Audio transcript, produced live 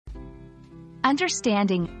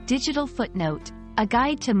Understanding Digital Footnote, a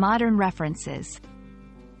guide to modern references.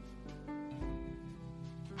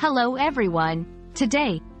 Hello everyone.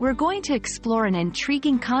 Today, we're going to explore an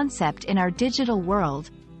intriguing concept in our digital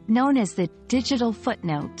world, known as the digital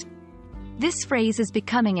footnote. This phrase is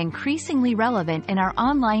becoming increasingly relevant in our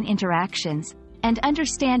online interactions, and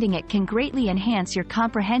understanding it can greatly enhance your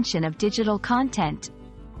comprehension of digital content.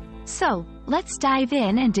 So, let's dive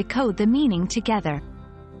in and decode the meaning together.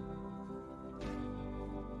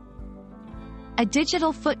 A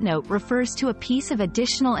digital footnote refers to a piece of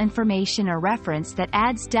additional information or reference that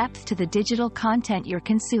adds depth to the digital content you're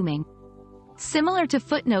consuming. Similar to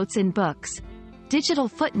footnotes in books, digital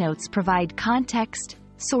footnotes provide context,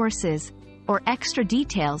 sources, or extra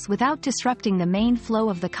details without disrupting the main flow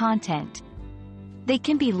of the content. They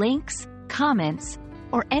can be links, comments,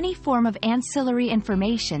 or any form of ancillary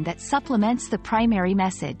information that supplements the primary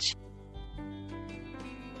message.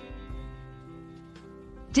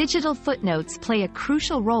 Digital footnotes play a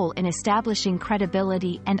crucial role in establishing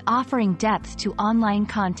credibility and offering depth to online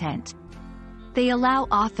content. They allow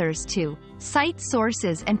authors to cite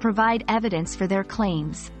sources and provide evidence for their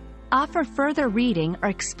claims, offer further reading or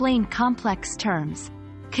explain complex terms,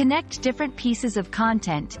 connect different pieces of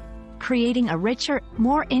content, creating a richer,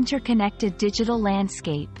 more interconnected digital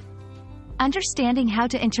landscape. Understanding how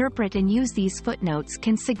to interpret and use these footnotes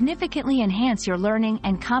can significantly enhance your learning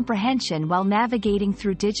and comprehension while navigating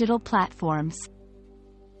through digital platforms.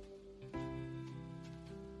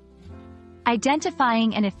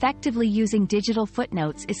 Identifying and effectively using digital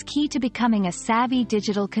footnotes is key to becoming a savvy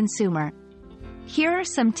digital consumer. Here are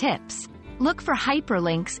some tips. Look for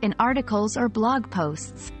hyperlinks in articles or blog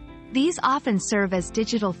posts. These often serve as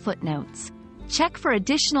digital footnotes. Check for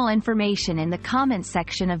additional information in the comments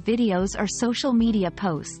section of videos or social media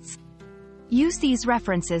posts. Use these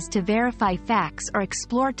references to verify facts or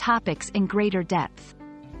explore topics in greater depth.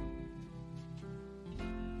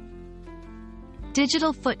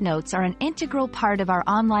 Digital footnotes are an integral part of our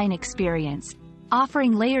online experience,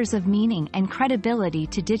 offering layers of meaning and credibility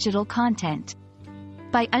to digital content.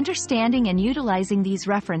 By understanding and utilizing these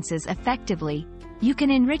references effectively, you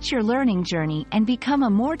can enrich your learning journey and become a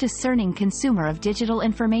more discerning consumer of digital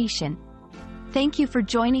information. Thank you for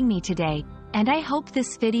joining me today, and I hope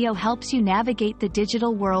this video helps you navigate the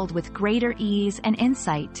digital world with greater ease and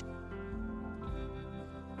insight.